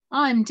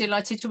I'm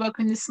delighted to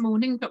welcome this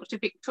morning Dr.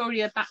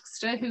 Victoria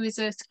Baxter, who is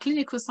a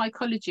clinical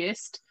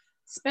psychologist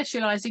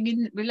specialising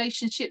in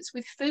relationships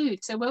with food.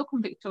 So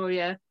welcome,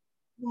 Victoria.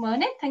 Good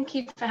morning, thank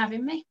you for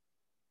having me.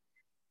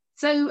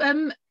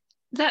 So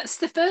that's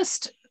the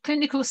first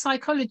clinical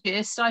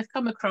psychologist I've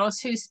come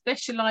across who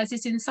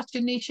specialises in such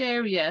a niche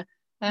area.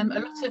 A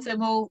lot of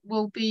them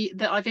will be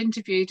that I've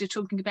interviewed are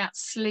talking about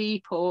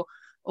sleep or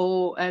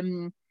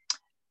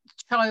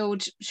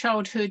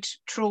childhood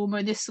trauma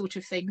and this sort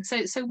of thing.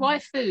 So why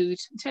food?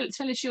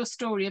 Tell us your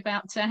story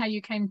about how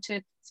you came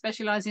to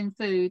specialise in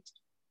food.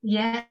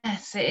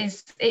 Yes,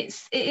 it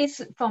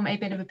is from a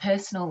bit of a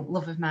personal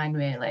love of mine,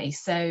 really.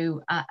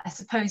 So I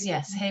suppose,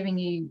 yes, hearing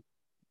you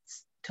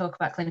talk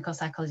about clinical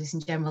psychologists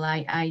in general,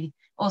 I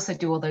also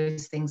do all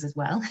those things as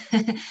well.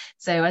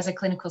 So as a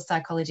clinical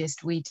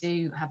psychologist, we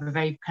do have a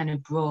very kind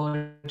of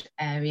broad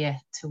area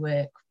to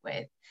work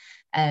with.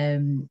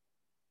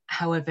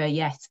 However,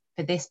 yes,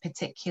 for this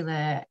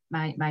particular,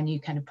 my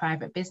new kind of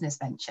private business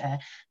venture,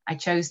 I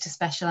chose to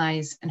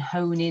specialise and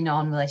hone in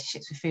on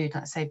relationships with food,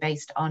 let's say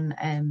based on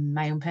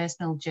my own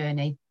personal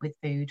journey with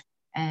food.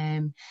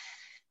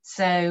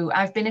 So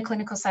I've been a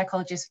clinical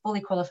psychologist,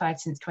 fully qualified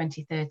since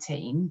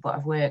 2013, but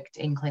I've worked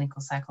in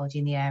clinical psychology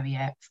in the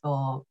area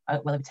for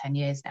well over 10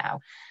 years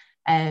now.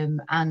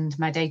 And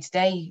my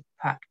day-to-day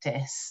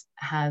practice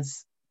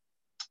has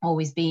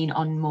always been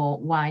on more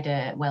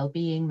wider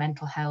well-being,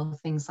 mental health,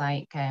 things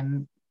like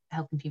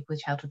helping people with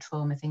childhood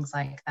trauma, things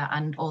like that.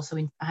 And also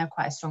I have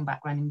quite a strong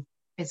background in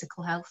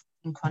physical health,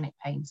 in chronic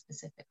pain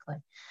specifically.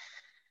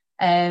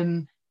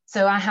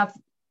 So I have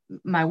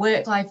my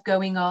work life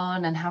going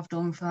on and have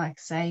done for, like,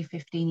 say,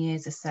 15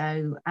 years or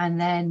so. And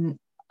then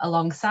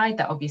alongside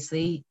that,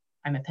 obviously,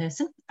 I'm a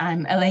person.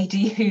 I'm a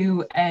lady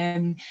who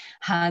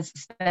has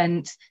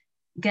spent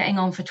getting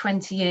on for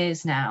 20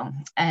 years now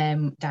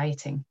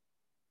dieting.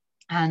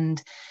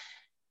 And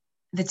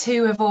the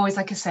two have always,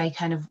 like I say,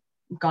 kind of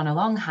gone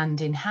along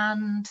hand in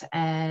hand,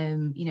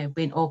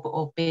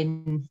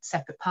 been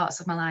separate parts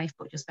of my life,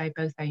 but just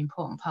both very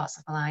important parts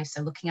of my life.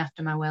 So looking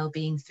after my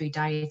well-being through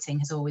dieting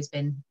has always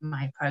been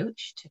my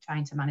approach to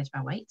trying to manage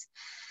my weight.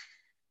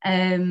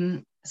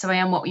 So I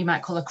am what you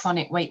might call a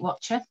chronic Weight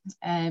Watcher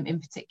in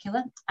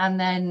particular. And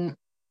then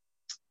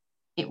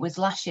it was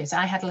last year. So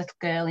I had a little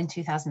girl in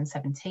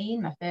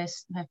 2017, my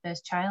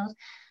first child.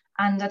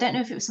 And I don't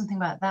know if it was something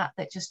about that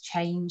just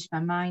changed my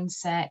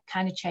mindset,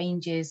 kind of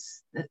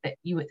changes that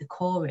you at the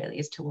core really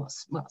as to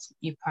what's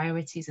your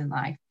priorities in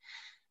life.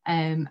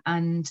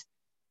 And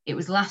it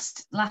was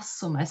last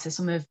summer, so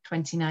summer of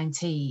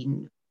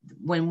 2019,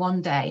 when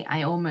one day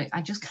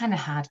I just kind of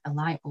had a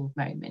light bulb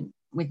moment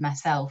with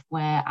myself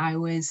where I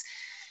was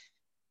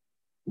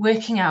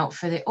working out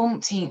for the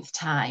umpteenth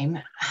time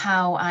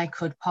how I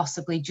could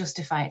possibly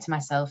justify it to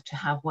myself to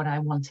have what I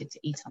wanted to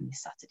eat on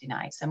this Saturday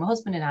night. So my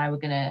husband and I were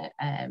going to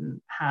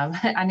have,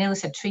 I nearly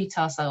said treat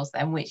ourselves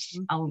then, which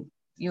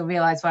you'll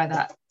realise why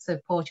that's a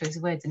poor choice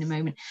of words in a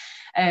moment.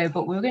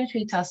 But we were going to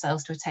treat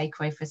ourselves to a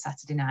takeaway for a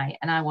Saturday night,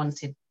 and I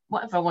wanted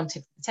whatever I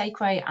wanted for the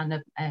takeaway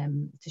and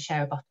to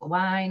share a bottle of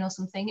wine or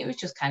something. It was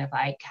just kind of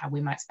like how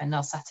we might spend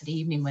our Saturday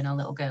evening when our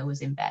little girl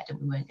was in bed and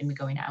we weren't going to be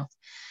going out.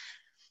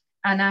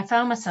 And I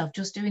found myself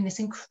just doing this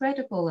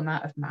incredible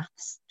amount of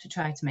maths to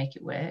try to make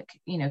it work,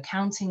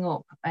 counting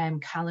up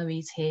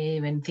calories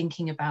here and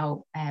thinking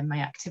about my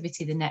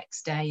activity the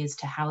next day as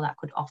to how that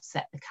could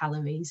offset the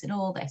calories and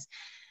all this.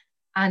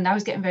 And I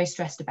was getting very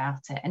stressed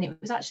about it. And it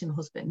was actually my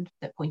husband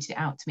that pointed it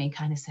out to me and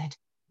kind of said,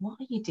 what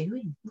are you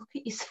doing? Look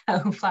at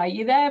yourself. Like,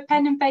 you're there,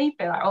 pen and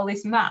paper, like all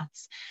this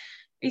maths.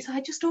 He's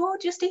like, just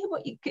eat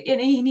what you, and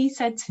he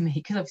said to me,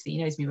 because obviously he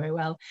knows me very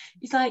well,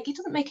 he's like, it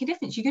doesn't make a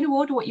difference. You're going to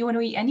order what you want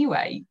to eat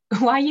anyway.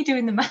 Why are you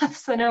doing the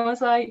maths? And I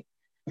was like,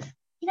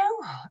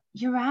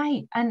 you're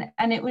right.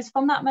 And it was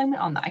from that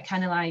moment on that I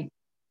kind of like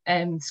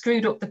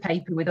screwed up the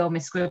paper with all my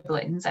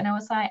scribblings. And I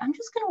was like, I'm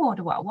just going to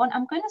order what I want.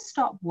 I'm going to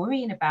stop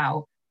worrying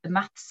about the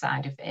maths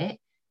side of it.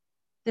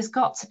 There's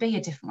got to be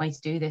a different way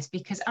to do this,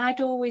 because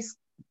I'd always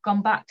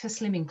gone back to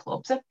slimming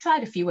clubs. I've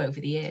tried a few over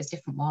the years,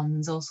 different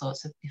ones, all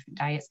sorts of different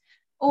diets.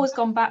 Always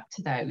gone back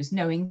to those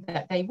knowing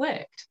that they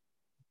worked,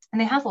 and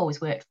they have always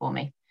worked for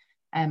me.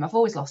 I've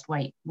always lost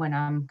weight when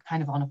I'm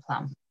kind of on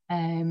a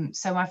plan.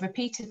 So I've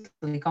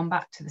repeatedly gone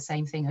back to the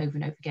same thing over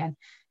and over again.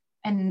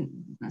 And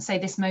say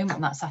this moment on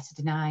that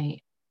Saturday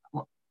night,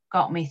 what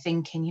got me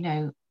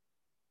thinking,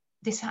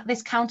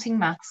 this counting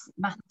maths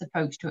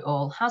approach to it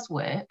all has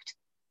worked,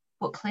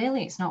 but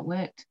clearly it's not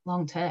worked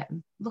long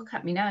term. Look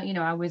at me now,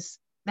 I was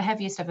the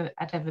heaviest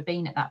I'd ever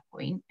been at that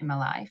point in my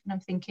life. And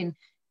I'm thinking,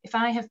 if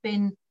I have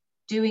been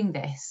doing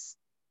this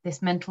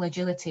mental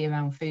agility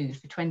around food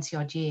for 20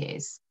 odd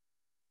years,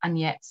 and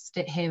yet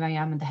here I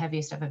am and the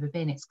heaviest I've ever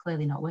been, it's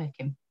clearly not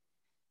working.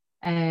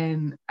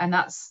 And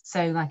that's,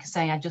 so like I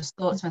say, I just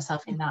thought to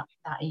myself in that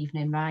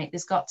evening, right,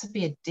 there's got to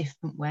be a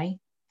different way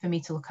for me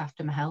to look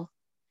after my health,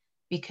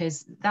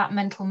 because that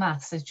mental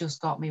maths has just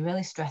got me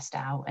really stressed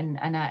out. And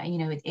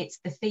it's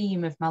the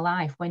theme of my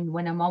life.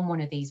 When I'm on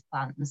one of these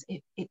plans,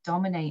 it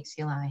dominates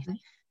your life.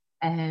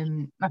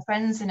 My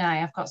friends and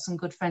I've got some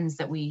good friends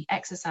that we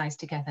exercise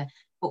together,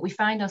 but we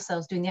find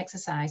ourselves doing the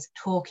exercise,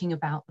 talking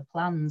about the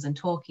plans and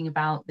talking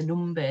about the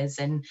numbers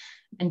and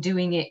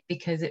doing it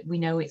because we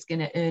know it's going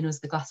to earn us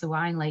the glass of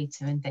wine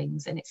later and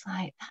things. And it's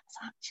like, that's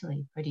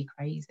actually pretty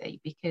crazy,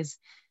 because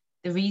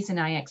the reason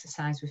I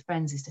exercise with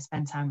friends is to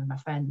spend time with my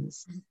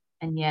friends.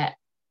 And yet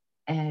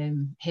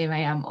here I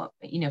am,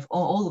 you know,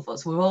 all of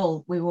us, we're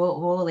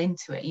all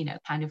into it, you know,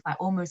 kind of like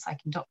almost like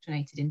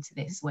indoctrinated into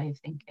this way of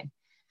thinking.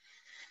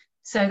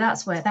 So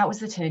that was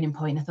the turning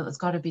point. I thought there's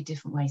got to be a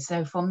different way.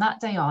 So from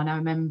that day on, I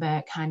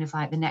remember kind of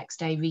like the next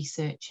day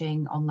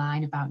researching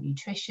online about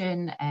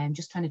nutrition and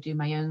just trying to do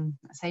my own,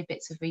 I say,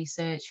 bits of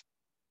research.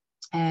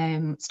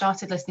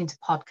 Started listening to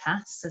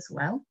podcasts as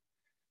well.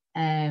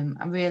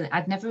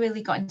 I'd never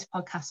really got into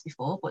podcasts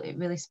before, but it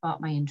really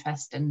sparked my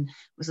interest, and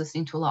was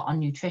listening to a lot on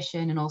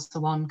nutrition and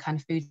also on kind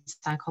of food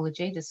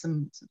psychology. There's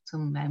some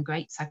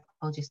great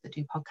psychologists that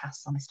do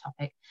podcasts on this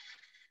topic.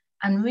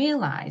 And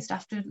realised,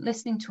 after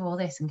listening to all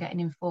this and getting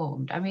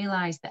informed, I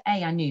realised that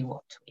I knew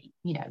what to eat.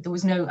 You know, there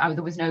was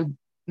no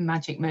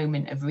magic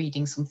moment of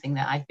reading something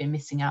that I'd been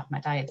missing out of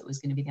my diet that was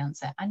going to be the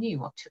answer. I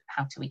knew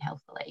how to eat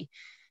healthily.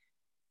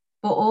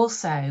 But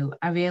also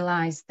I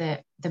realised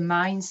that the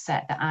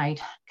mindset that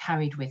I'd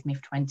carried with me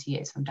for 20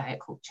 years from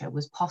diet culture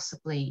was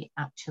possibly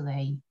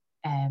actually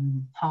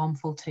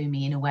harmful to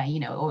me in a way,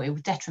 you know, or it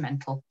was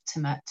detrimental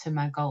to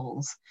my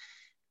goals.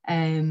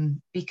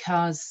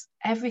 Because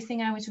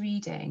everything I was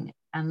reading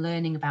and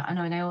learning about,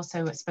 and I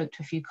also spoke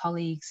to a few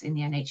colleagues in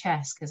the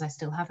NHS, because I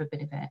still have a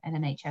bit of an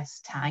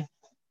NHS tie.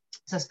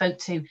 So I spoke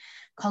to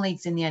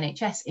colleagues in the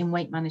NHS in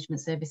weight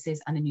management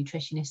services and a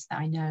nutritionist that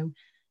I know.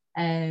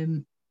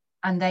 And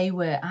I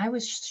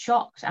was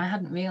shocked. I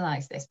hadn't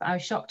realised this, but I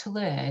was shocked to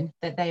learn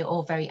that they are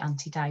all very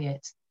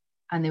anti-diet.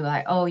 And they were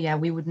like, oh yeah,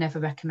 we would never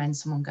recommend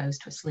someone goes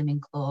to a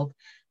slimming club.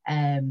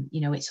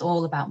 You know, it's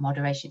all about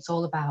moderation. It's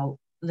all about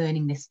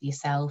learning this for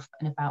yourself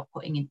and about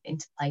putting it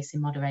into place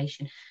in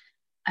moderation.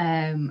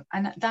 And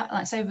that, like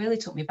I say, really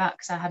took me back,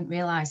 because I hadn't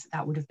realised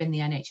that would have been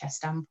the NHS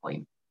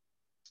standpoint.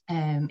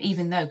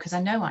 Even though, because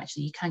I know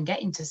actually you can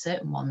get into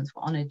certain ones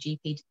on a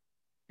GP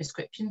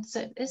prescription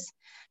service.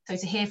 So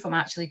to hear from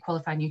actually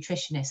qualified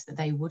nutritionists that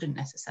they wouldn't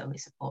necessarily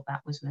support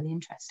that was really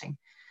interesting.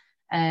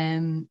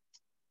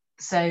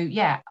 So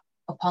yeah,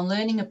 upon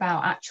learning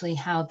about actually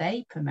how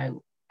they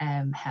promote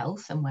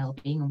health and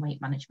well-being and weight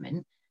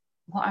management,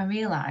 what I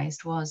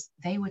realised was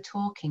they were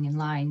talking in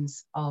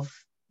lines of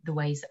the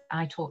ways that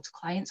I talk to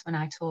clients when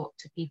I talk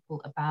to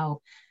people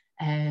about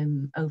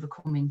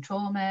overcoming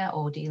trauma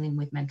or dealing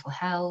with mental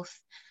health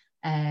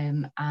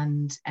and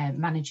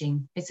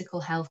managing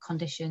physical health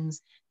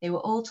conditions. They were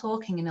all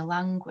talking in a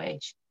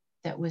language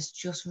that was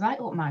just right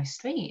up my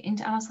street. And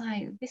I was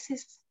like, this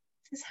is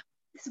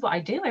what I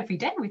do every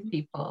day with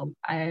people.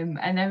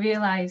 And I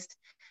realised,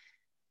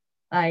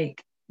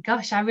 like,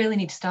 gosh, I really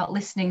need to start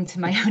listening to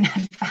my own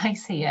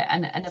advice here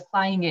and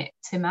applying it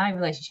to my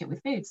relationship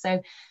with food.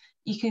 So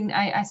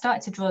I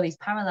started to draw these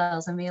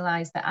parallels and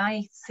realize that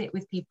I sit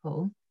with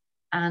people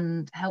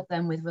and help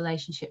them with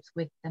relationships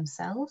with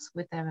themselves,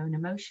 with their own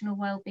emotional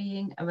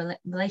well-being,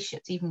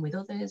 relationships even with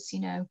others, you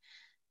know.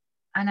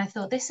 And I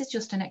thought, this is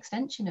just an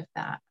extension of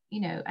that,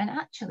 you know. And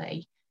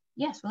actually,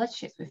 yes,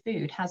 relationships with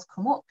food has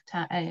come up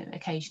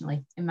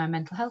occasionally in my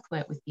mental health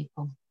work with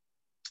people,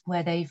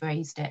 where they've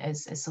raised it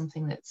as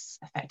something that's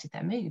affected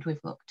their mood.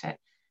 We've looked at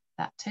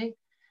that too.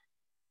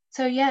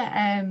 So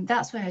yeah,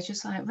 that's where I was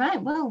just like,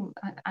 right, well,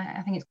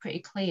 I think it's pretty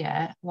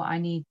clear what I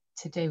need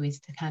to do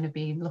is to kind of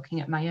be looking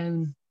at my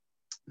own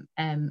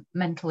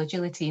mental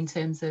agility in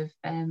terms of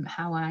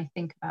how I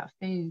think about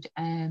food.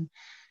 And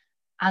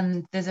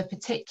there's a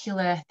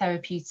particular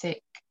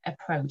therapeutic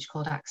approach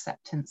called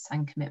acceptance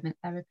and commitment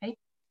therapy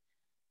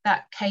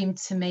that came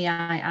to me.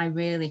 I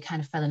really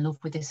kind of fell in love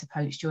with this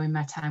approach during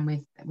my time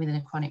within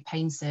a chronic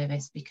pain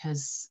service,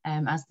 because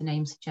as the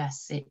name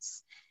suggests,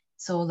 it's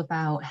all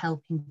about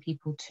helping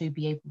people to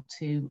be able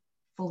to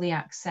fully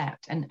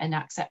accept, and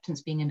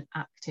acceptance being an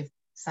active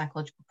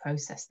psychological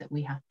process that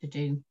we have to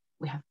do.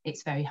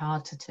 It's very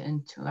hard to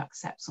turn to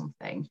accept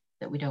something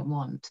that we don't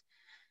want,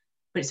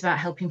 but it's about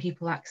helping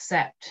people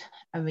accept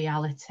a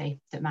reality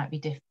that might be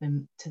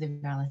different to the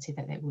reality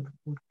that they would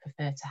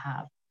prefer to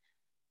have,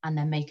 and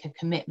then make a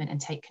commitment and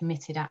take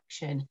committed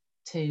action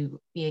to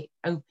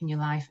open your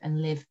life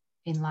and live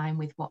in line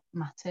with what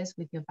matters,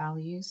 with your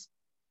values,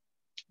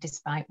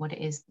 despite what it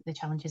is, the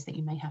challenges that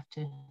you may have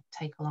to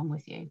take along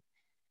with you.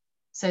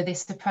 So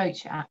this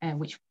approach,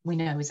 which we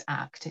know is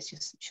ACT, it's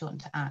just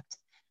shortened to ACT,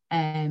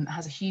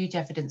 has a huge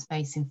evidence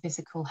base in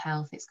physical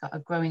health. It's got a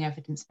growing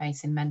evidence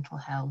base in mental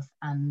health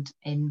and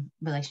in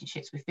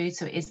relationships with food.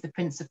 So it is the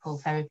principal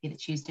therapy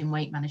that's used in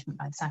weight management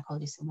by the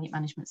psychologists in weight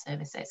management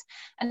services.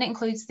 And it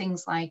includes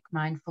things like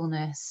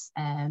mindfulness,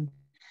 like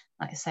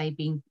I say,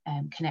 being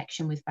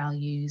connection with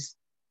values,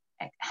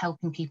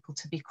 helping people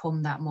to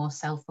become that more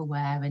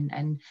self-aware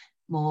and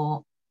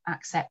more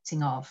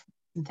accepting of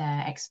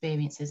their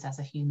experiences as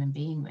a human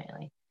being,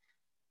 really.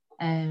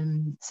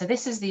 So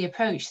this is the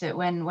approach that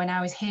when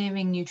I was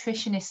hearing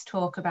nutritionists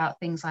talk about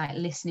things like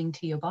listening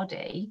to your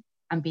body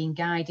and being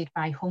guided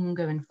by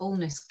hunger and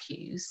fullness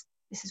cues,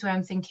 this is where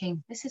I'm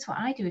thinking, this is what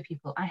I do with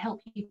people. I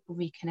help people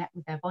reconnect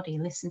with their body,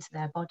 listen to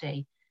their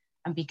body,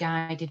 and be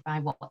guided by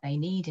what they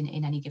need in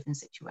any given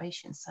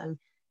situation. So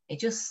it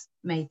just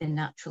made the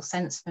natural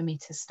sense for me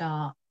to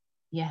start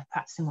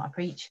practicing what I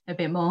preach a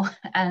bit more.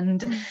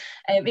 And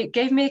it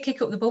gave me a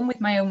kick up the bum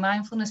with my own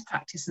mindfulness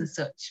practice and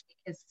such,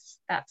 because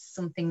that's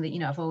something that, you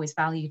know, I've always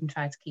valued and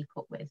tried to keep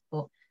up with.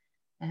 But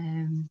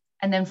and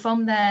then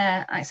from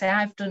there, I say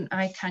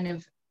I kind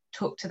of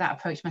took to that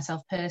approach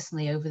myself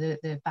personally over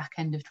the back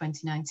end of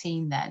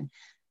 2019 then,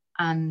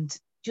 and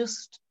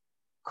just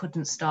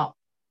couldn't stop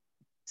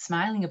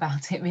smiling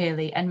about it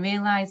really, and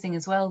realizing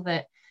as well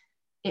that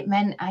it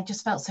meant I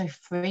just felt so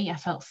free. I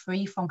felt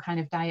free from kind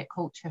of diet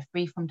culture,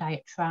 free from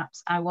diet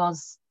traps. I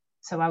was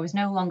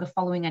no longer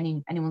following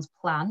anyone's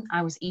plan.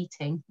 I was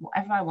eating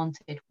whatever I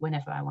wanted,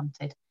 whenever I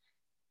wanted.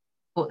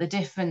 But the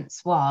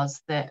difference was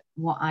that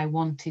what I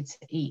wanted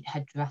to eat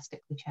had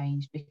drastically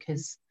changed,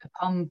 because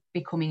upon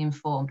becoming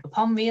informed,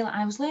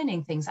 I was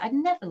learning things I'd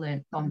never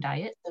learned from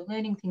diet. So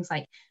learning things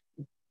like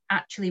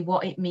actually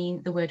what it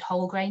means, the word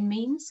whole grain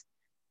means,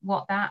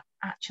 what that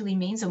actually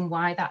means and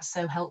why that's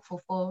so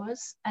helpful for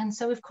us. And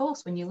so of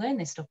course when you learn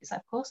this stuff, it's like,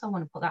 of course I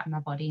want to put that in my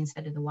body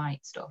instead of the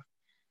white stuff,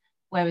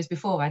 whereas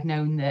before I'd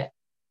known that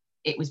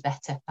it was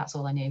better, that's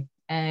all I knew.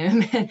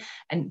 And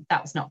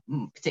that was not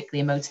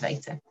particularly a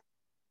motivator.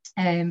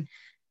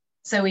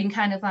 So in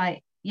kind of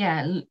like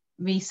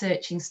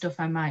researching stuff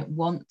I might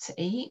want to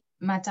eat,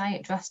 my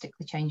diet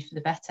drastically changed for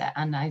the better,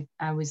 and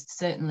I was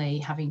certainly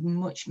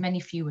having many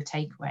fewer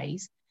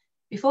takeaways.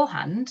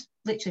 Beforehand,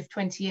 literally for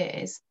 20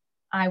 years,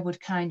 I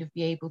would kind of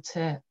be able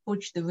to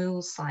fudge the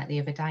rules slightly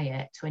of a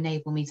diet to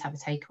enable me to have a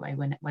takeaway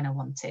when I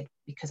wanted,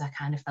 because I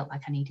kind of felt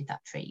like I needed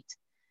that treat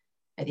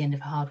at the end of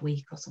a hard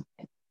week or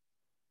something.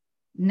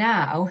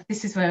 Now,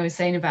 this is what I was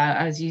saying about,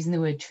 I was using the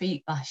word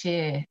treat last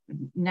year.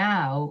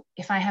 Now,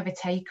 if I have a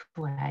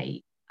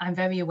takeaway, I'm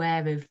very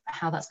aware of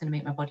how that's going to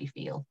make my body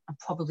feel. I'm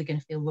probably going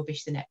to feel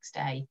rubbish the next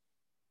day.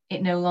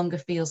 It no longer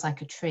feels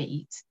like a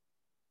treat,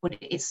 but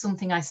it's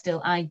something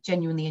I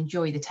genuinely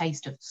enjoy the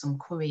taste of some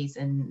curries,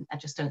 and I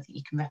just don't think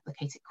you can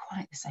replicate it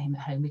quite the same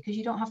at home, because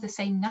you don't have the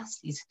same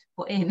nasties to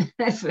put in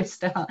for a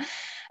start.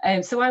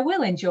 So I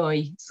will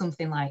enjoy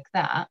something like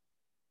that,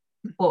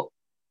 but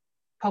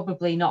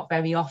probably not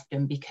very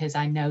often, because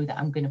I know that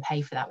I'm going to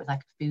pay for that with like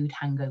a food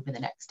hangover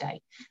the next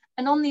day.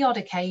 And on the odd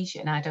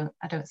occasion, I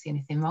don't see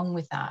anything wrong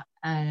with that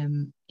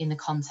in the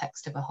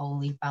context of a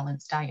wholly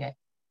balanced diet.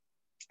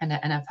 And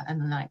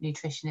like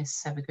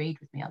nutritionists have agreed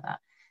with me on that.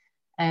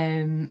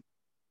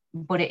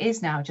 But it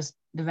is now just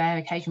the rare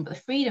occasion, but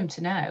the freedom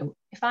to know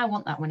if I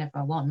want that whenever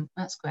I want,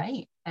 that's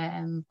great.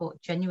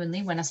 But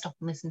genuinely, when I stop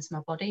and listen to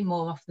my body,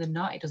 more often than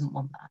not, it doesn't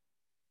want that.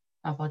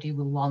 My body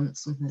will want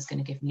something that's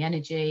going to give me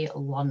energy.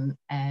 It'll want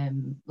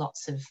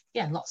lots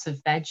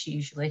of veg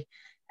usually,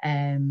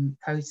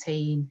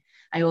 protein.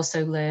 I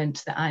also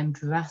learned that I'm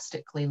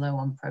drastically low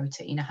on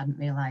protein. I hadn't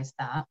realised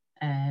that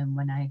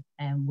when I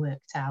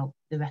worked out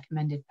the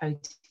recommended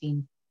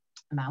protein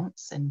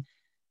amounts and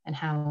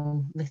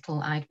how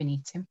little I'd been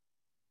eating.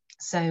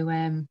 So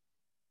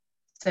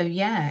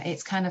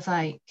it's kind of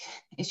like,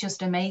 it's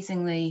just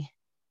amazingly,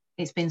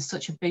 it's been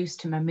such a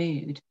boost to my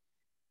mood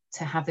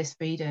to have this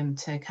freedom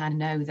to kind of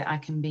know that I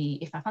can be,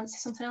 if I fancy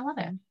something, I'll have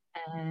it.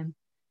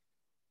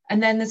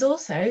 And then there's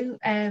also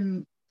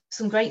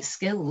some great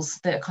skills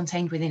that are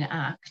contained within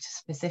ACT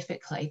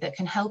specifically that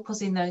can help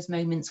us in those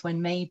moments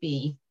when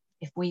maybe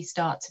if we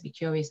start to be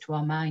curious to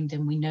our mind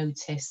and we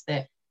notice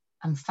that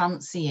I'm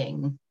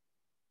fancying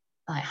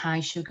like high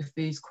sugar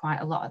foods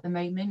quite a lot at the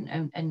moment,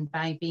 and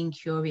by being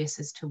curious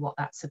as to what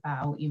that's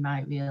about, you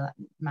might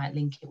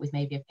link it with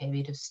maybe a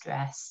period of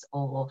stress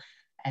or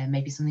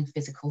maybe something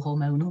physical,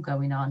 hormonal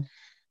going on.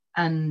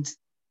 And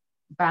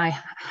by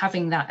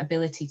having that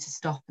ability to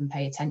stop and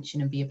pay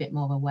attention and be a bit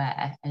more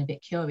aware and a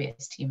bit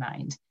curious to your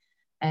mind,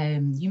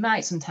 you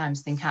might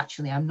sometimes think,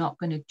 actually, I'm not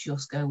going to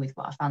just go with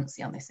what I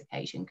fancy on this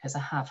occasion, because I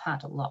have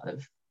had a lot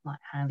of like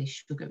highly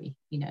sugary,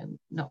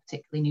 not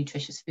particularly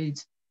nutritious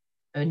foods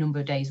for a number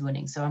of days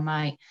running. So I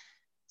might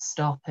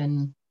stop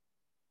and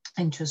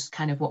just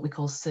kind of what we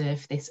call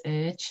surf this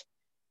urge.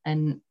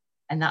 And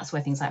that's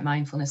where things like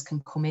mindfulness can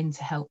come in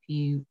to help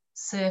you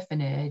surf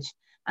an urge,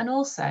 and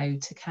also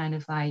to kind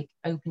of like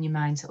open your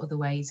mind to other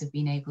ways of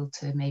being able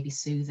to maybe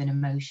soothe an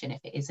emotion if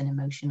it is an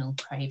emotional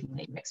craving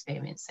that you're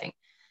experiencing.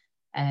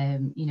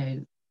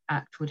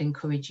 ACT would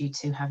encourage you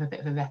to have a bit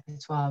of a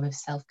repertoire of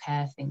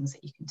self-care things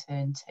that you can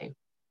turn to.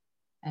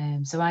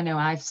 So I know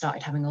I've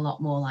started having a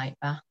lot more like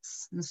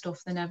baths and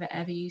stuff than I've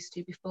ever used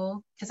to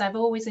before, because I've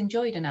always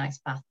enjoyed a nice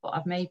bath, but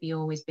I've maybe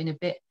always been a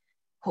bit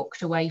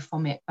hooked away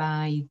from it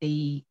by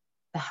the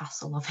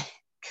hassle of it.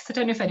 Because I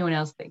don't know if anyone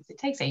else thinks it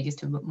takes ages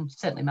to run.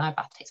 Certainly my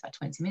bath takes about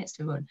 20 minutes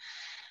to run,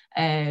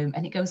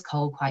 and it goes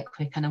cold quite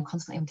quick, and I'm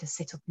constantly having to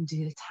sit up and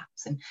do the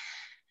taps. And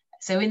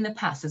so in the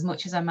past, as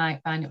much as I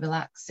might find it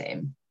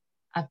relaxing,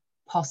 I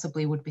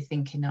possibly would be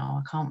thinking,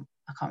 oh, I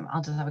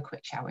I'll just have a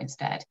quick shower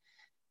instead.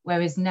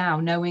 Whereas now,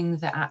 knowing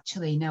that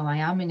actually, no, I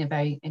am in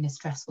a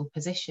stressful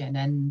position,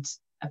 and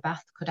a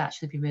bath could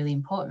actually be really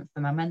important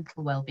for my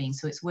mental well-being.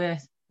 So it's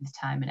worth the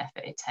time and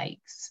effort it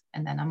takes.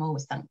 And then I'm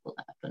always thankful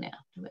that I've done it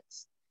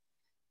afterwards.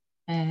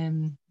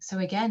 So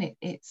again,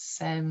 it's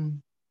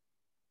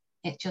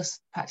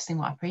just practicing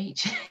what I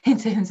preach in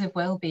terms of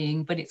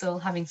well-being, but it's all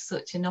having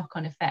such a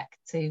knock-on effect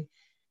to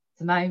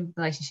my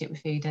relationship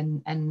with food,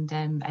 and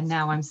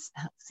now I'm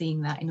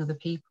seeing that in other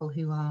people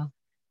who I'm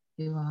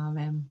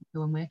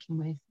working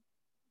with.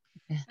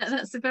 Yeah.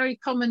 That's a very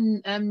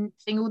common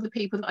thing. All the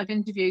people that I've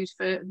interviewed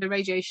for the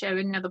radio show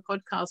and now the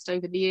podcast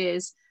over the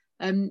years,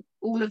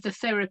 all of the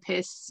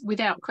therapists,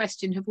 without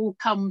question, have all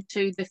come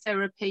to the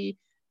therapy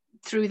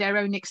through their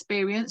own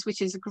experience,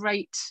 which is a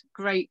great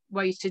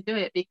way to do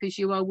it, because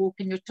you are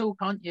walking your talk,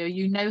 aren't you?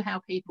 You know how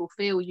people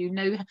feel, you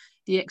know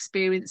the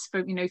experience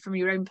from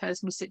your own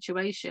personal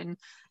situation,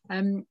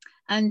 and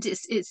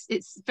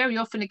it's very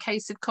often a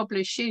case of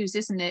cobbler's shoes,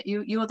 isn't it?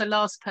 You're the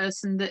last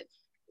person that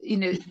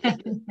kind of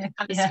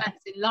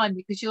stands in line,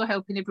 because you're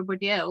helping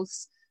everybody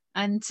else,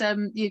 and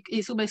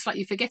it's almost like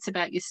you forget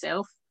about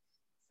yourself.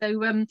 So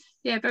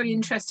very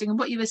interesting. And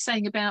what you were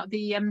saying about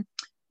the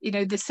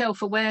the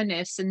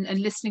self-awareness and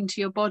listening to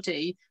your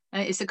body,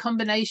 it's a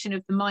combination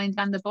of the mind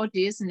and the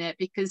body, isn't it?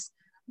 Because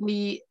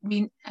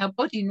our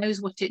body knows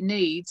what it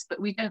needs,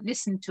 but we don't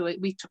listen to it.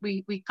 We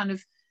kind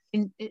of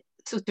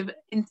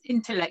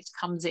intellect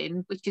comes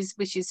in, which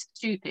is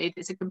stupid.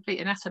 It's a complete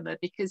anathema,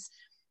 because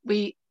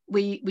we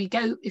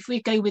go, if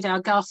we go with our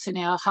gut and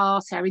our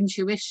heart, our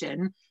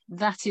intuition,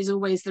 that is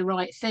always the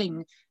right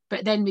thing.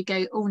 But then we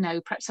go, oh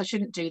no, perhaps I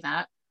shouldn't do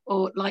that.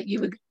 Or like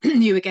you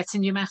were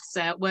getting your maths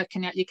out,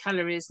 working out your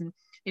calories, and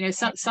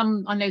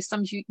some I know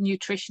some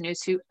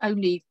nutritionists who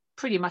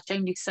pretty much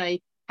only say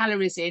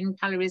calories in,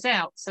 calories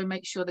out. So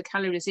make sure the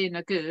calories in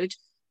are good,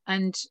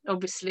 and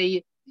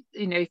obviously,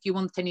 if you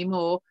want any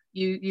more,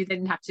 you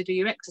then have to do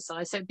your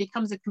exercise. So it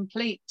becomes a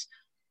complete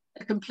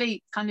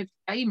kind of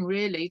game,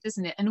 really,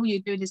 doesn't it? And all you're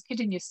doing is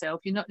kidding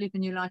yourself. You're not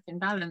living your life in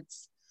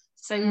balance.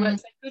 So,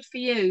 so good for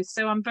you.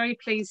 So I'm very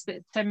pleased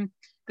that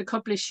the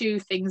cobbler shoe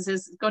things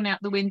has gone out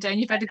the window and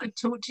you've had a good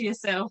talk to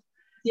yourself.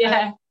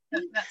 Yeah.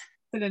 That's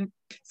excellent.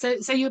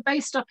 So you're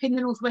based up in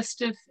the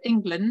northwest of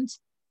England?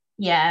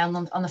 Yeah, on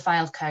the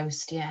Fylde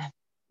coast, yeah.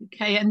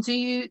 Okay, and do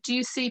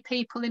you see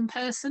people in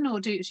person,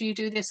 or do you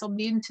do this on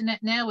the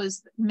internet now,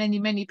 as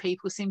many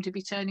people seem to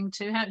be turning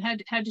to?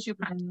 How does your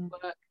practice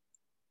work?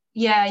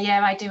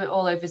 Yeah, I do it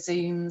all over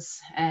Zooms,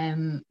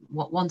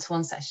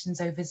 one-to-one sessions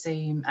over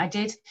Zoom. I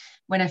did,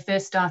 when I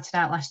first started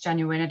out last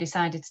January, and I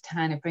decided to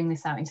kind of bring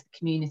this out into the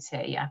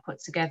community, I put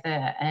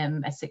together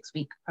a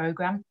 6-week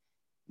programme.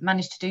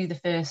 Managed to do the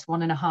first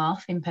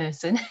 1.5 in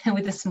person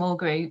with a small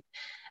group,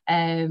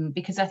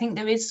 because I think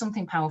there is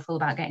something powerful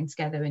about getting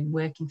together and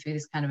working through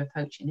this kind of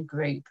approach in a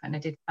group. And I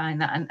did find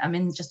that, and I'm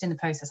in the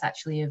process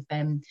actually of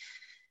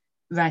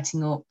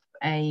writing up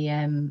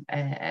a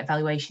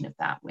evaluation of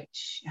that,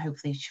 which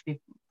hopefully should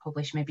be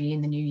published maybe in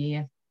the new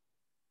year,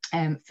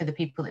 for the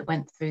people that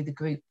went through the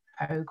group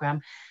program.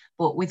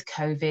 But with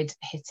COVID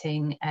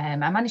hitting, I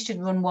managed to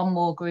run one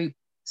more group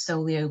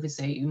solely over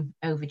Zoom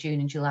over June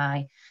and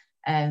July,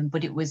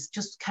 but it was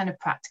just kind of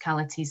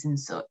practicalities and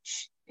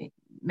such. It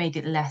made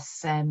it less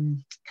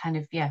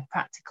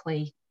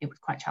practically it was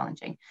quite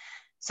challenging.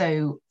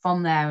 So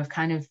from there I've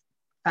kind of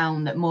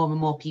found that more and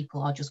more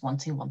people are just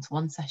wanting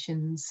one-to-one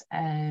sessions,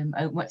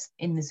 what's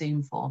in the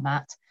Zoom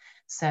format.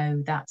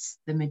 So that's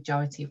the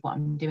majority of what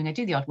I'm doing. I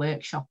do the odd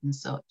workshop and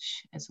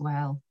such as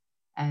well,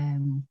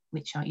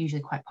 which are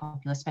usually quite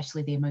popular,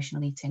 especially the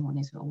emotional eating one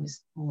is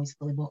always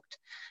fully booked.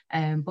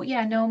 But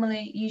yeah,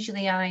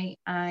 usually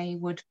I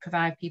would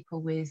provide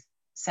people with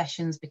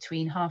sessions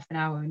between half an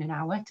hour and an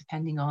hour,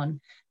 depending on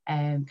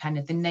kind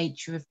of the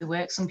nature of the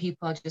work. Some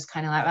people are just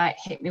kind of like, right,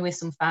 hit me with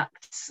some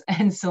facts,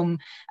 and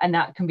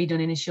that can be done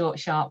in a short,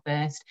 sharp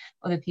burst.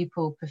 Other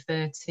people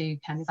prefer to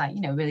kind of like,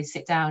 really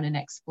sit down and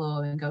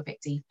explore and go a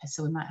bit deeper.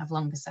 So we might have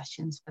longer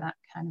sessions for that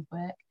kind of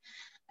work.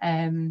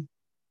 And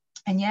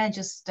yeah,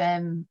 just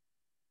can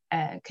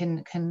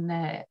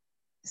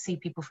see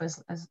people for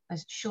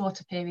as short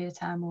a period of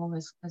time, or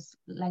as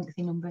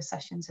lengthy number of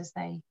sessions as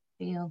they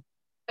feel.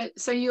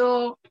 So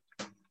you're,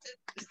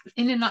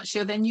 in a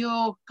nutshell, then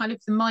you're kind of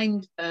the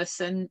mind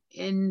person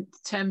in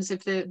terms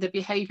of the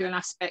behavioural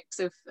aspects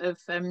of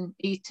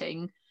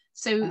eating.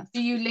 So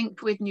do you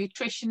link with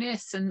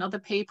nutritionists and other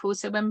people?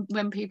 So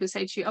when people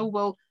say to you, oh,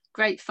 well,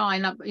 great,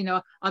 fine,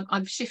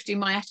 I'm shifting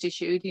my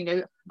attitude,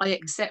 I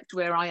accept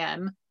where I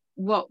am,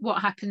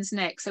 what happens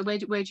next? So where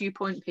do you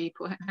point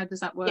people? How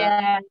does that work?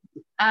 Yeah,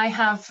 I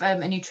have a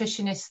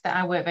nutritionist that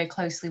I work very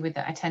closely with,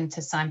 that I tend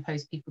to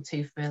signpost people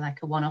to for like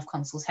a one-off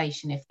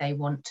consultation if they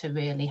want to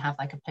really have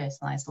like a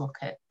personalised look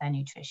at their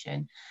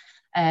nutrition.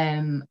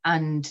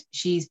 And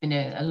she's been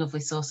a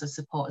lovely source of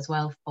support as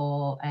well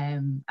for,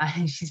 and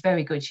she's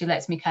very good. She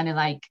lets me kind of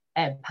like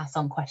pass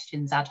on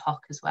questions ad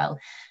hoc as well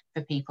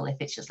for people, if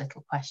it's just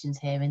little questions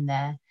here and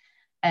there.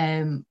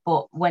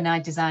 But when I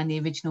designed the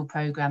original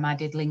program, I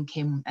did link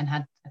in and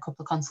had a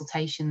couple of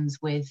consultations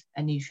with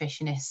a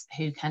nutritionist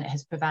who kind of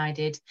has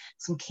provided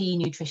some key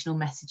nutritional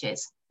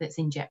messages that's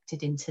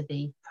injected into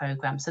the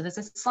program. So there's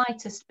a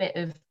slightest bit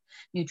of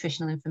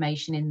nutritional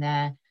information in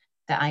there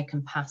that I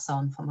can pass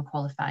on from a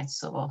qualified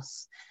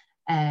source.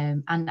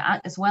 And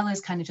as well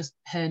as kind of just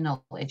her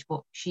knowledge,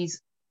 but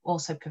she's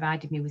also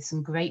provided me with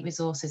some great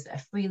resources that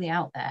are freely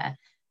out there,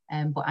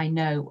 but I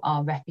know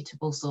are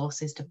reputable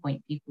sources to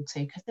point people to,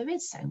 because there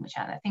is so much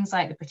out there. Things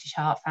like the British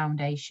Heart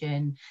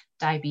Foundation,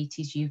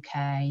 Diabetes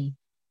UK,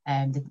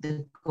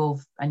 the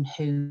Gov and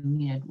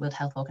WHO, World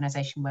Health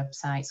Organization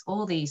websites.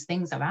 All these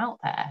things are out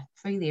there,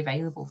 freely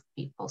available for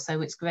people.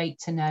 So it's great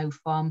to know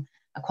from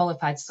a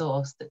qualified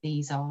source that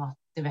these are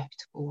the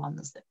reputable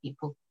ones that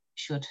people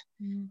should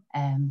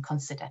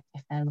consider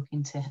if they're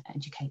looking to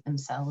educate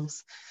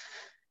themselves.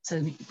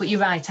 So, but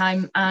you're right,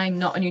 I'm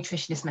not a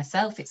nutritionist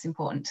myself. It's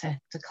important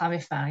to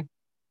clarify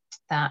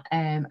that.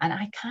 And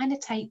I kind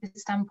of take the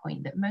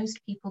standpoint that most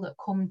people that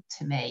come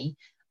to me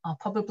are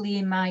probably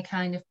in my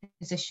kind of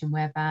position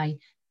whereby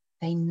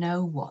they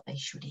know what they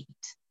should eat.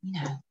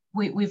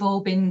 We've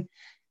all been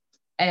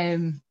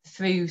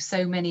through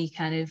so many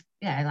kind of,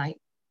 like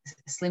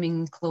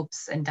slimming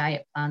clubs and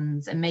diet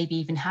plans, and maybe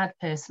even had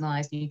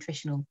personalized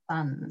nutritional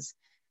plans.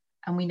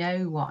 And we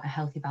know what a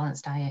healthy,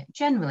 balanced diet,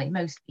 generally,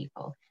 most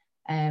people.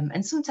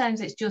 And sometimes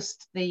it's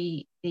just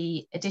the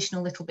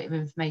additional little bit of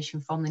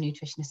information from the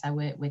nutritionist I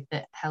work with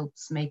that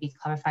helps maybe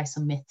clarify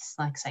some myths,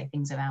 like say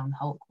things around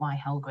why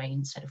whole grain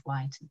instead of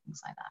white and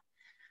things like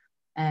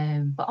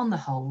that. But on the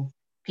whole,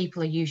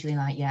 people are usually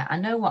like, yeah, I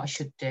know what I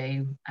should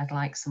do. I'd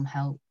like some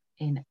help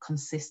in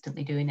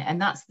consistently doing it.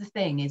 And that's the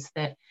thing, is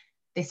that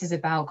this is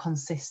about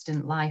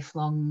consistent,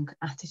 lifelong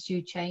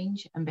attitude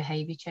change and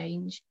behaviour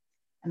change.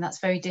 And that's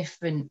very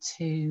different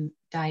to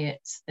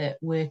diets that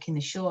work in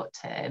the short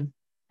term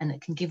and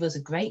that can give us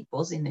a great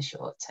buzz in the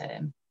short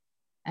term.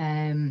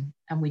 And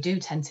we do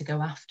tend to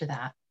go after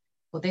that.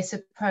 But this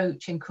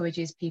approach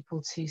encourages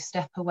people to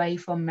step away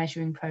from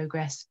measuring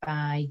progress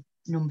by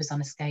numbers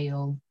on a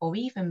scale, or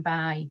even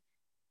by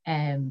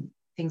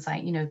things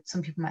like,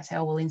 some people might say,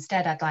 oh, well,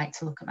 instead I'd like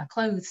to look at my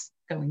clothes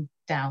going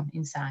down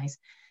in size.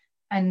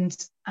 And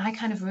I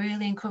kind of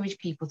really encourage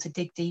people to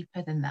dig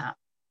deeper than that,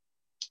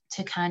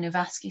 to kind of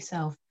ask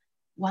yourself,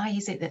 why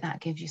is it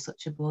that gives you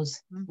such a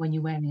buzz when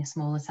you're wearing a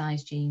smaller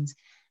size jeans?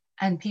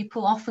 And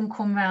people often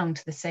come around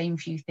to the same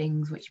few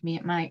things, which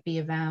it might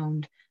be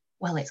around,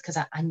 well, it's because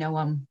I know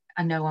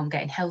I'm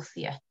getting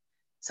healthier.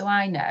 So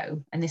I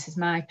know, and this is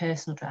my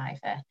personal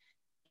driver,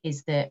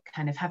 is that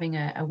kind of having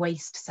a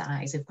waist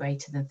size of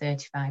greater than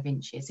 35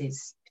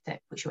 inches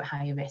puts you at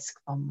higher risk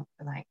from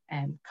like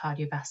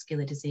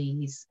cardiovascular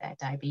disease,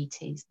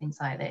 diabetes, things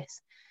like this.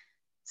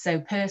 So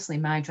personally,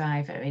 my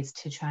driver is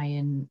to try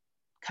and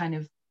kind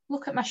of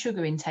look at my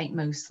sugar intake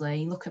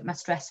mostly, look at my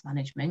stress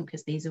management,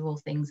 because these are all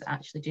things that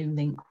actually do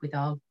link with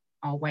our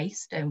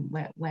waist and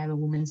where a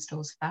woman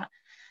stores fat.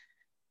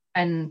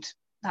 And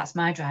that's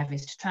my drive,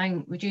 is to try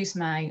and reduce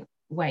my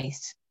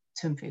waist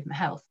to improve my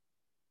health.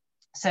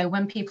 So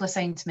when people are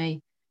saying to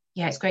me,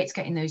 yeah, it's great to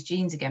get in those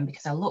jeans again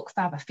because I look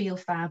fab, I feel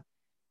fab.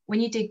 When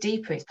you dig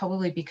deeper, it's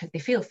probably because they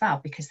feel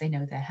fab because they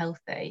know they're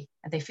healthy,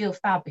 and they feel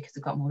fab because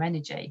they've got more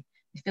energy.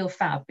 They feel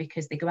fab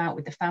because they go out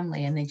with the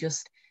family and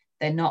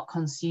they're not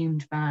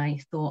consumed by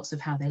thoughts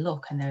of how they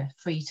look, and they're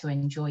free to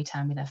enjoy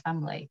time with their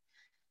family.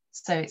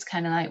 So it's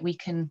kind of like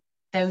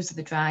those are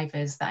the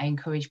drivers that I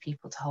encourage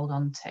people to hold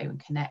on to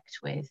and connect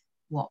with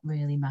what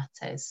really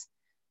matters,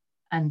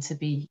 and to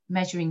be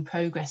measuring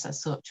progress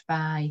as such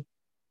by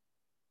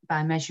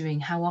measuring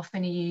how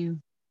often are you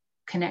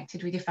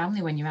connected with your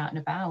family when you're out and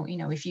about.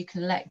 If you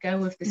can let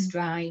go of the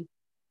strive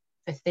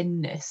for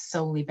thinness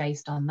solely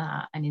based on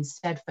that, and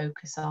instead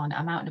focus on,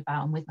 I'm out and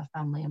about, I'm with my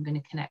family, I'm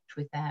going to connect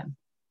with them,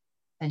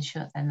 then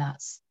sure, then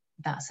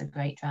that's a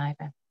great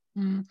driver.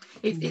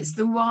 It's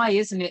the why,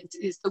 isn't it?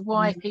 It's the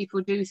why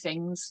people do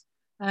things,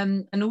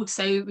 and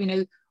also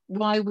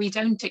why we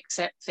don't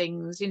accept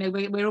things.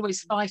 We're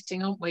always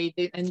fighting, aren't we?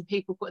 And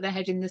people put their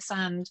head in the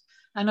sand.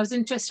 And I was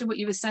interested in what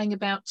you were saying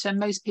about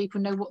most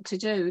people know what to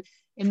do.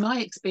 In my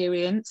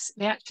experience,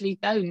 they actually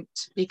don't,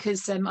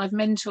 because I've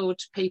mentored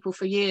people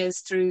for years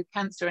through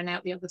cancer and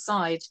out the other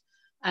side.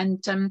 And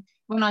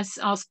when I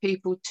ask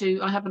people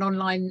I have an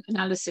online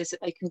analysis that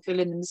they can fill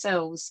in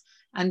themselves.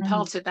 And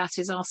part of that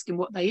is asking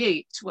what they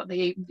eat. Do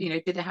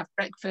they have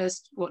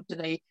breakfast? What do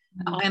they?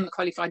 I am a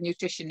qualified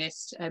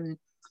nutritionist, and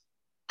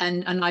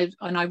I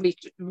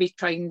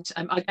retrained.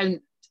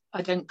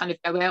 I don't kind of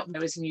go out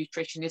there as a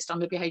nutritionist.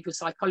 I'm a behavioural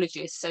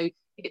psychologist, so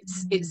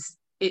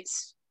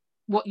it's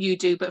what you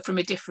do, but from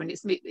a different.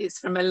 It's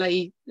from a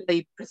lay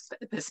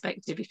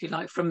perspective, if you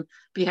like, from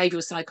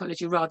behavioural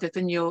psychology rather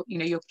than your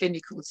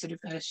clinical sort of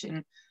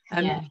version.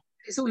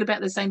 It's all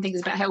about the same thing.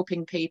 It's about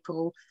helping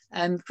people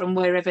from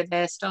wherever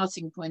their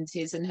starting point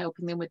is and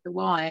helping them with the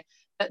why.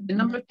 But the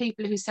number of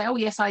people who say, oh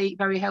yes, I eat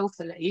very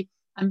healthily,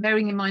 and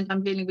bearing in mind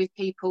I'm dealing with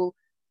people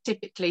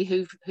typically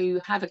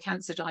who have a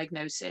cancer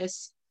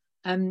diagnosis,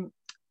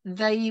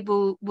 they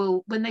will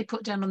when they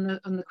put down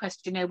on the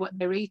questionnaire what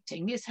they're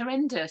eating, it's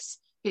horrendous.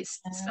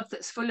 It's stuff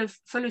that's full of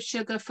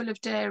sugar, full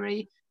of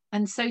dairy,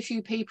 and so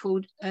few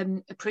people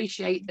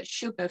appreciate that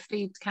sugar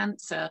feeds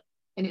cancer,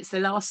 and it's the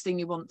last thing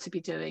you want to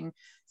be doing.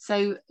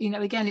 So,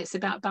 again, it's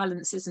about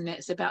balance, isn't it?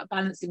 It's about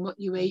balancing what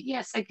you eat.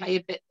 Yes,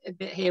 okay, a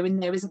bit here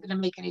and there isn't going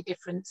to make any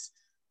difference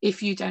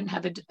if you don't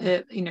have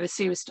a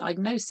serious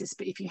diagnosis.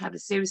 But if you have a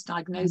serious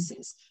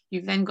diagnosis,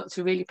 you've then got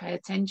to really pay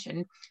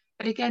attention.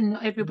 But again,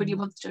 not everybody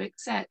wants to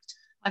accept.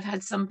 I've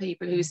had some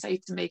people who say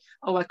to me,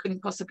 "Oh, I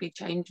couldn't possibly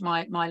change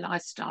my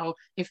lifestyle."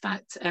 In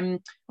fact,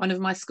 one of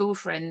my school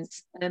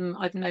friends,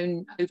 I've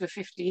known over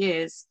 50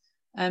 years,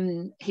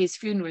 his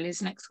funeral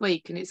is next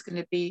week, and it's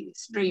going to be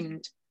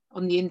streamed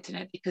on the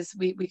internet because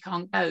we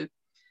can't go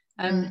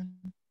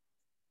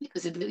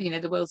because of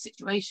the world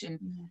situation.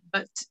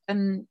 But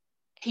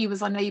he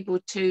was unable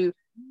to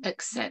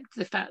accept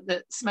the fact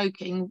that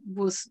smoking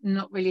was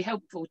not really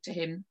helpful to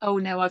him. "Oh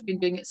no, I've been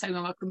doing it so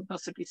long I couldn't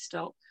possibly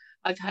stop."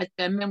 I've had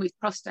men with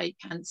prostate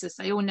cancer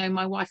say, "Oh no,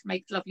 my wife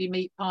makes lovely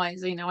meat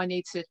pies. I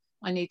need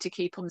to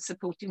keep on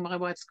supporting my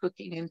wife's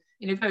cooking,"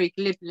 and very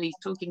glibly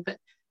talking. But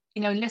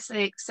unless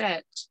they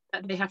accept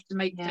that they have to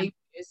make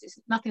changes,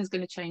 nothing's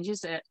going to change,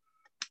 is it?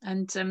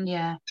 And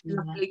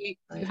luckily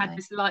you had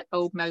this light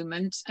bulb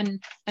moment,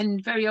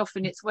 and very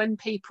often it's when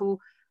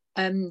people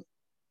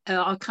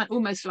are kind of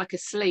almost like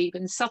asleep,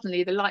 and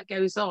suddenly the light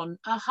goes on.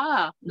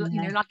 Aha!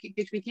 Like it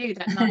did with you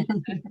that night,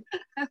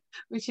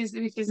 which is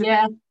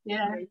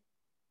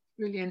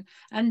brilliant.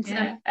 And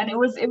and it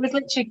was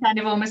literally kind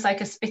of almost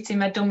like a spitting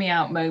my dummy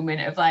out moment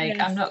of like,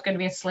 I'm not going to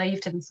be a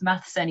slave to this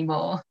maths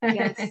anymore.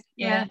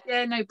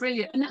 No,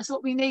 brilliant. And that's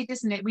what we need,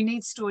 isn't it? We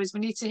need stories.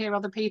 We need to hear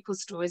other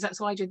people's stories. That's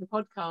why I do the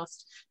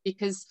podcast,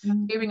 because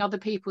hearing other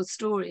people's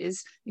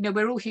stories,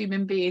 we're all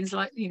human beings,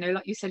 like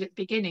like you said at the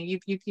beginning,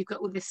 you've got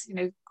all this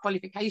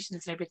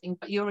qualifications and everything,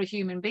 but you're a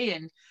human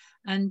being.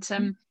 And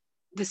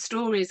the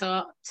stories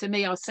are, to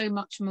me, are so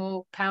much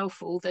more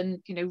powerful than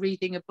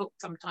reading a book.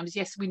 Sometimes,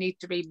 yes, we need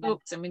to read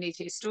books and we need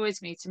to hear stories,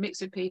 we need to mix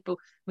with people,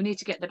 we need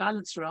to get the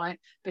balance right,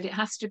 but it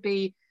has to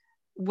be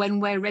when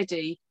we're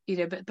ready,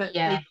 but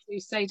they do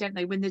say, don't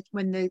they, when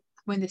the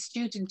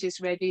student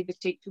is ready, the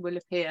teacher will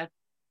appear.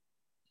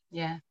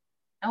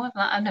 I've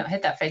not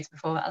heard that phrase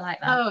before, but I like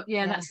that.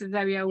 That's a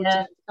very old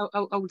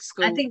old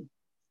school. I think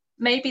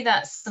maybe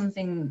that's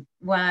something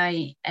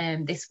why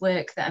this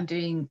work that I'm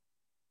doing,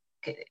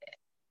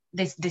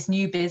 this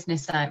new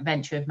business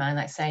venture of mine,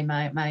 like say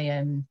my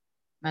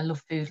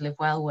Love Food Live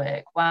Well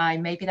work, why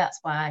maybe that's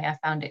why I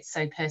found it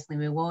so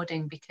personally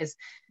rewarding, because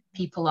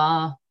people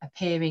are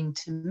appearing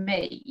to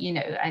me,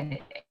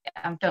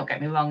 and don't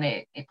get me wrong,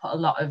 I put a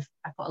lot of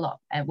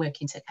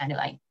work into kind of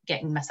like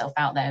getting myself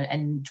out there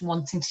and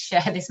wanting to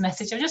share this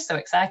message. I'm just so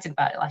excited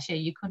about it last year.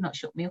 You could not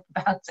shut me up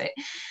about it.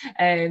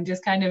 And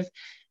just kind of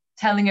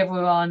telling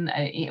everyone,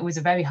 it was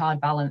a very hard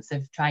balance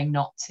of trying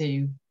not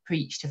to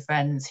preach to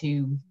friends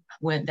who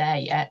weren't there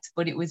yet,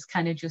 but it was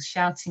kind of just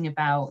shouting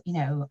about,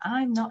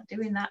 I'm not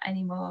doing that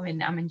anymore,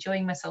 and I'm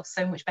enjoying myself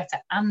so much better,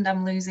 and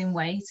I'm losing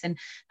weight. And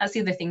that's the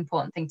other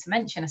important thing to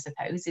mention, I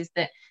suppose, is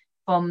that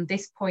from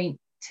this point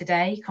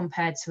today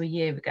compared to a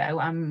year ago,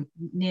 I'm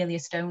nearly a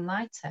stone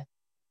lighter.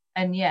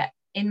 And yet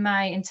in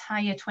my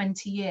entire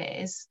 20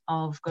 years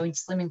of going to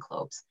slimming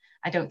clubs,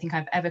 I don't think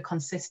I've ever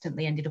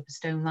consistently ended up a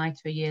stone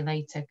lighter a year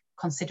later,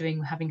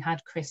 considering having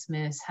had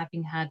Christmas,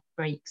 having had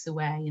breaks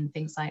away and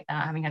things like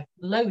that, having had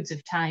loads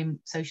of time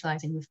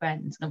socializing with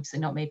friends, and obviously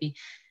not maybe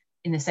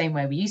in the same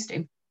way we used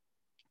to,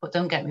 but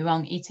don't get me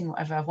wrong, eating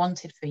whatever I've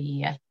wanted for a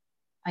year,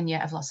 and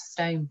yet I've lost a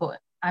stone.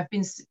 But I've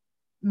been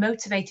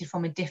motivated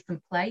from a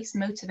different place,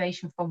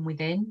 motivation from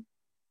within.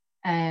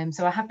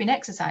 So I have been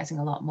exercising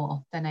a lot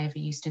more than I ever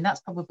used to, and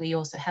that's probably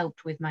also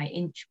helped with my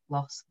inch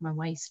loss, my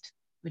waist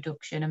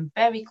reduction. I'm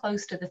very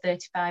close to the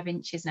 35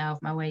 inches now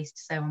of my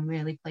waist, so I'm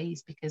really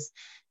pleased, because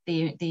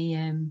the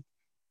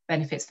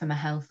benefits for my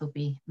health will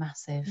be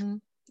massive.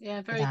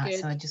 Very good.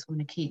 So I just want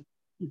to keep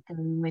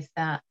going with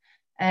that.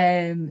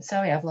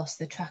 Sorry, I've lost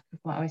the track of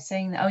what I was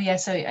saying.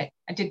 So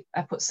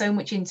I put so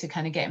much into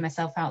kind of getting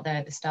myself out there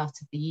at the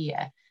start of the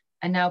year,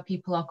 and now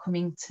people are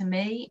coming to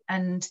me,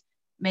 and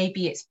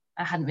maybe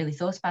I hadn't really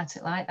thought about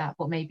it like that,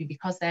 but maybe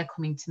because they're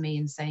coming to me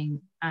and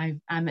saying I'm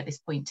at this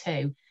point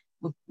too,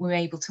 we're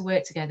able to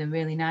work together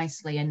really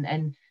nicely,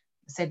 and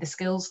say the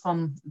skills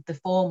from the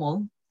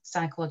formal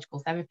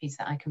psychological therapies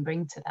that I can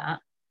bring to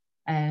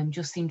that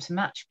just seem to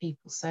match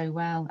people so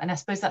well. And I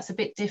suppose that's a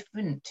bit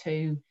different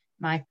to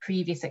my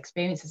previous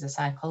experience as a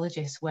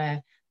psychologist,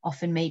 where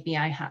often maybe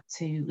I had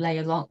to lay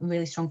a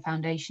really strong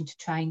foundation to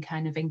try and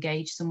kind of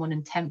engage someone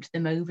and tempt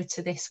them over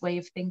to this way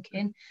of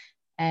thinking.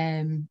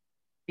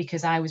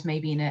 Because I was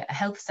maybe in a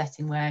health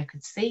setting where I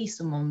could see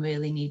someone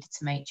really needed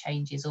to make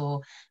changes,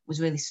 or was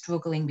really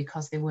struggling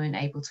because they weren't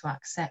able to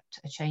accept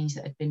a change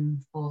that had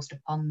been forced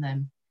upon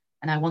them.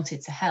 And I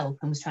wanted to help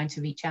and was trying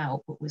to reach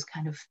out, but was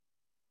kind of,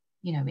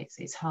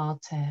 it's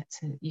hard to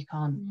you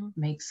can't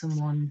make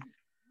someone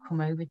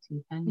come over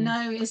to, can you?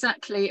 No,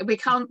 exactly. We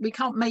can't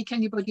make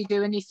anybody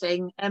do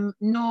anything.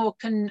 Nor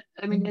can,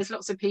 I mean, there's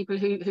lots of people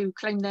who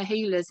claim they're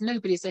healers.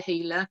 Nobody's a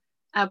healer.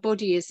 Our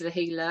body is the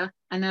healer,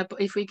 and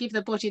if we give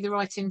the body the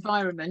right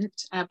environment,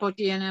 our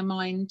body and our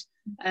mind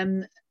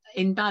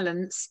in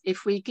balance,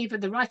 if we give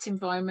it the right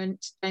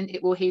environment, then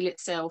it will heal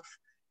itself.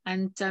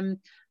 And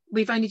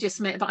we've only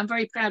just met, but I'm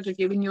very proud of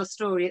you in your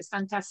story. It's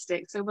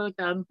fantastic. So well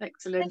done.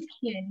 Excellent. Thank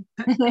you.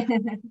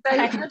 So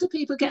how do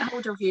people get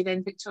hold of you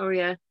then,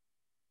 Victoria?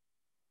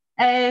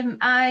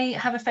 I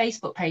have a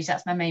Facebook page.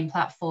 That's my main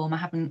platform. I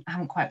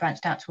haven't quite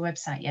branched out to a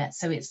website yet.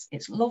 So it's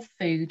Love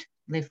Food,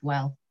 Live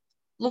Well.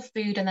 Love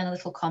Food and then a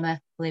little comma,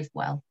 Live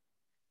Well.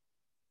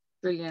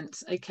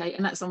 Brilliant. Okay,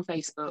 and that's on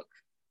Facebook.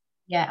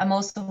 Yeah, I'm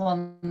also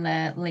on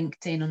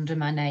LinkedIn under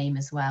my name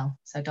as well.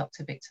 So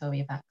Dr.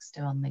 Victoria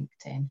Baxter on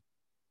LinkedIn.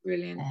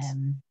 Brilliant.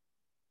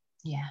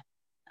 Yeah,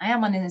 I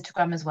am on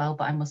Instagram as well,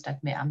 but I must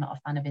admit I'm not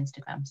a fan of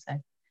Instagram. So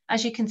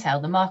as you can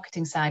tell, the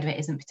marketing side of it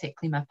isn't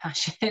particularly my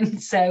passion.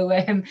 So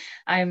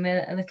I'm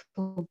a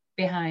little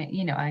behind.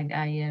 You know,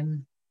 I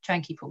try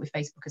and keep up with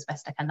Facebook as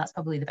best I can. That's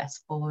probably the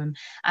best forum.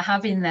 I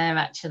have in there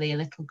actually a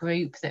little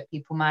group that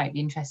people might be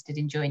interested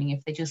in joining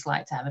if they just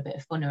like to have a bit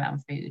of fun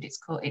around food.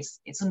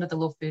 It's under the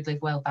Love Food Live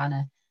Well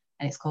banner,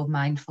 and it's called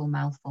Mindful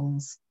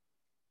Mouthfuls.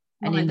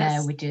 And in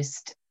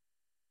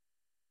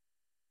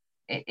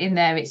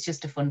there it's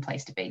just a fun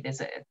place to be.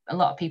 There's a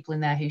lot of people in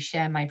there who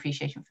share my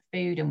appreciation for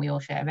food, and we all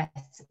share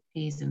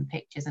recipes and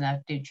pictures, and I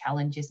do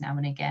challenges now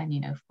and again,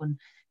 you know, fun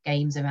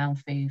games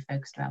around food,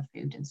 focused around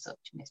food and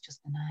such, and it's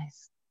just a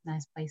nice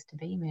place to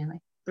be,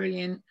 really.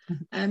 Brilliant.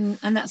 And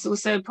that's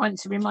also a point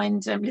to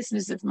remind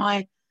listeners of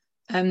my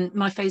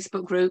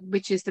Facebook group,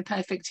 which is the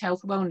Perfect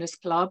Health Wellness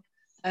Club.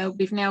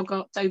 We've now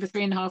got over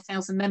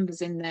 3,500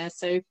 members in there,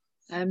 so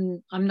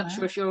I'm not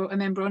sure if you're a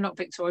member or not,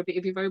 Victoria, but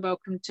you'd be very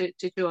welcome to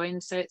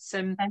join. So it's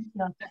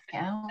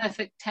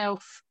Perfect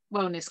Health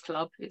Wellness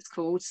Club, it's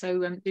called. So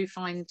do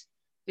find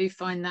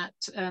that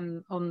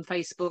on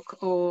Facebook,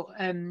 or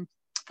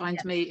find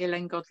me,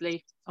 Elaine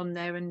Godley, on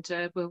there, and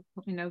we'll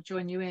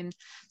join you in.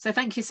 So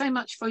thank you so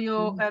much for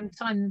your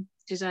time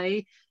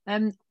today.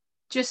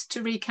 Just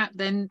to recap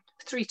then,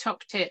 3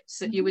 top tips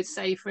that you would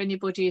say for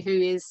anybody who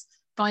is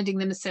finding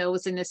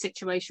themselves in a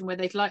situation where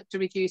they'd like to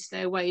reduce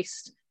their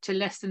waist to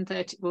less than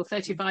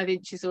 35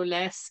 inches or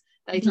less.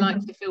 They'd like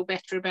to feel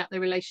better about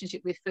their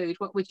relationship with food.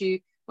 What would you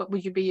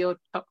be your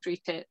top 3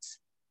 tips?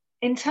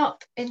 In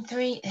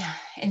three,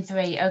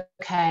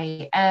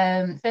 okay.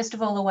 First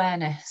of all,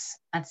 awareness,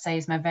 I'd say,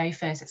 is my very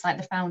first. It's like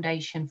the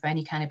foundation for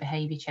any kind of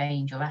behavior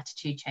change or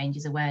attitude change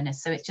is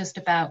awareness. So it's just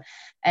about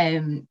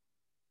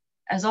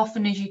as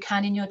often as you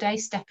can in your day,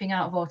 stepping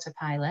out of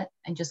autopilot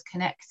and just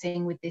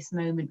connecting with this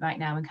moment right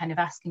now and kind of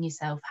asking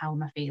yourself, how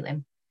am I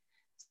feeling?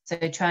 So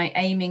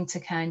aiming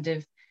to kind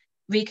of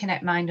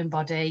reconnect mind and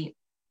body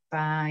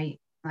by,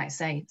 like I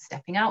say,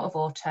 stepping out of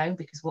auto,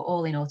 because we're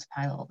all in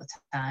autopilot all the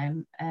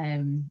time,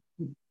 and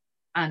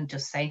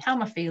just saying, how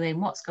am I feeling?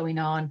 What's going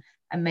on?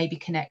 And maybe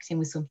connecting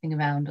with something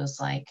around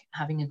us, like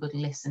having a good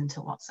listen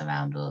to what's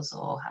around us,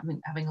 or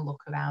having a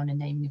look around and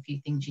naming a few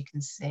things you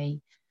can see.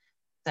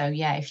 So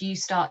yeah, if you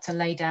start to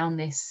lay down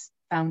this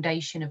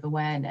foundation of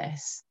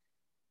awareness,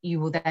 you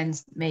will then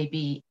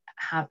maybe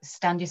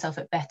stand yourself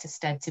at better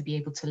stead to be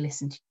able to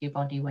listen to your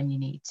body when you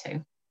need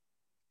to.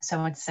 So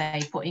I'd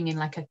say putting in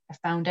like a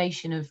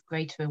foundation of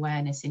greater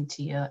awareness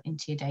into your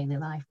daily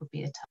life would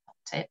be the top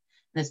tip.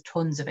 There's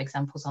tons of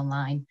examples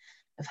online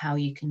of how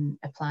you can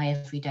apply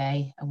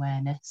everyday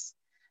awareness.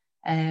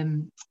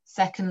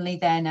 Secondly,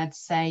 then I'd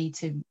say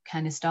to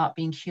kind of start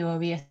being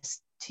curious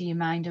to your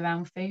mind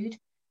around food.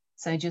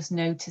 So just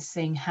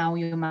noticing how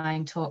your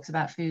mind talks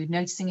about food,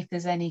 noticing if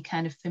there's any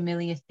kind of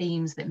familiar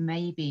themes that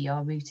maybe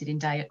are rooted in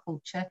diet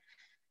culture.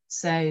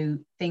 So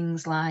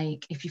things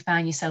like if you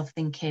find yourself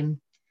thinking,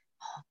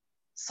 oh,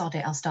 sod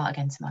it, I'll start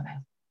again tomorrow.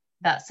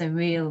 That's a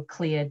real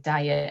clear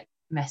diet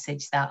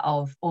message, that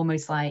of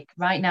almost like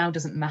right now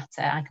doesn't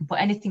matter. I can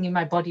put anything in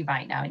my body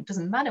right now. It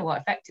doesn't matter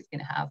what effect it's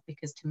going to have,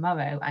 because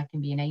tomorrow I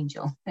can be an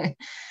angel.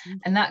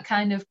 And that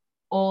kind of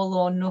all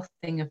or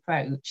nothing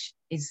approach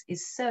is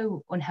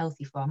so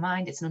unhealthy for our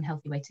mind. It's an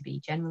unhealthy way to be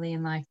generally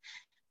in life,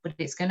 but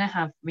it's going to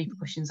have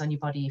repercussions on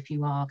your body if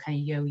you are kind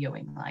of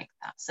yo-yoing like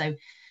that. So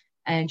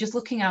just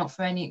looking out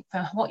for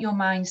what your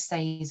mind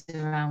says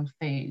around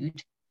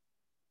food,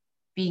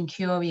 being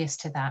curious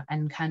to that,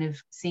 and kind of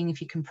seeing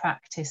if you can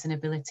practice an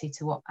ability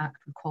to what ACT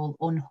would call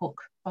unhook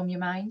from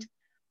your mind.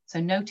 So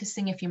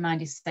noticing if your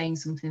mind is saying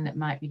something that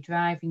might be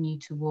driving you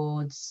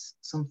towards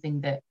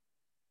something that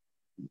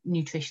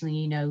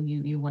nutritionally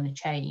you want to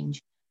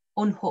change,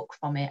 unhook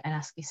from it and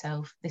ask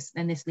yourself this.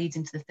 And this leads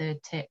into the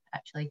 3rd tip,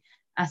 actually.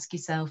 Ask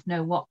yourself,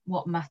 no,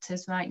 what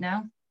matters right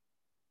now?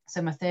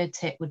 So my 3rd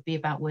tip would be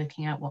about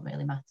working out what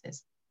really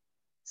matters.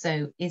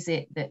 So is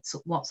it that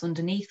what's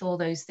underneath all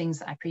those things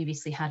that I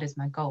previously had as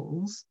my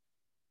goals?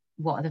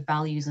 What are the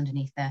values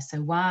underneath there? So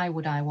why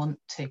would I want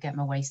to get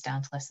my waist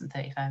down to less than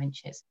 35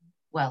 inches?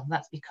 Well,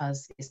 that's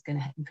because it's going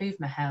to improve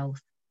my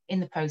health. in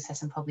the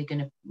process, I'm probably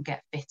going to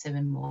get fitter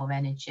and more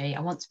energy.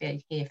 I want to be able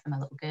to hear from my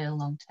little girl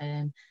long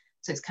term.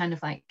 So it's kind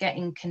of like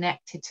getting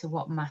connected to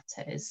what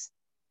matters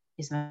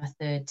is my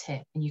third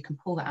tip. And you can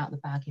pull that out of the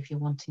bag if you're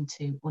wanting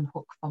to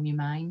unhook from your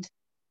mind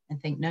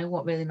and think, no,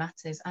 what really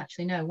matters?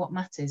 Actually, no, what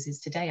matters is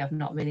today I've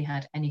not really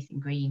had anything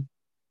green.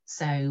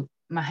 So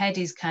my head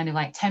is kind of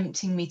like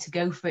tempting me to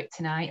go for it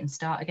tonight and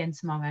start again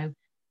tomorrow.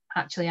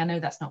 Actually, I know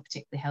that's not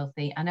particularly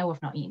healthy. I know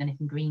I've not eaten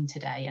anything green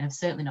today, and I've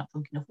certainly not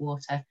drunk enough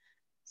water.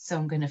 So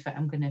I'm going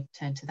to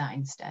turn to that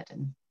instead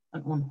and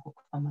unhook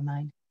from my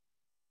mind.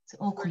 So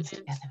it all comes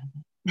together.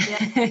 Yeah,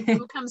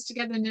 it all comes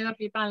together in a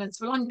lovely balance.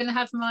 Well, I'm going to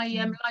have my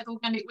live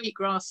organic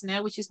wheatgrass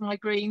now, which is my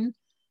green,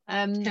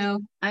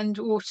 and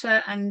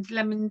water and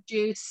lemon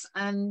juice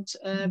and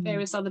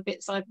various other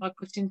bits I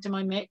put into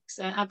my mix.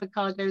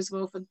 Avocado as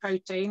well for the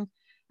protein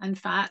and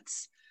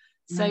fats.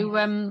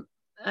 So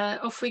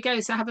off we go.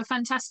 So have a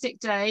fantastic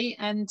day,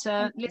 and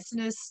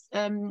listeners.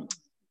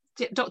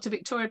 Dr.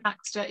 Victoria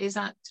Baxter is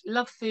at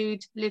Love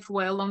Food Live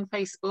Well on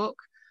Facebook,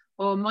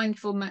 or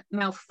Mindful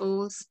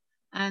Mouthfuls,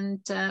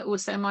 and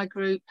also my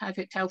group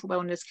Perfect Health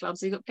Wellness Club.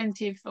 So you've got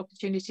plenty of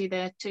opportunity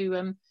there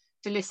to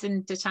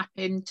listen, to tap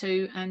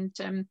into, and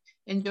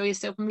enjoy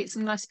yourself and meet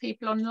some nice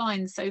people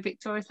online. So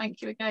Victoria,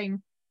 thank you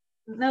again.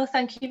 No,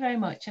 thank you very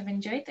much. I've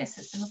enjoyed this.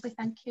 It's been lovely.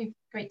 Thank you.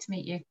 Great to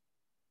meet you.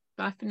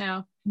 Bye for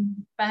now.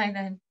 Bye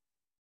then.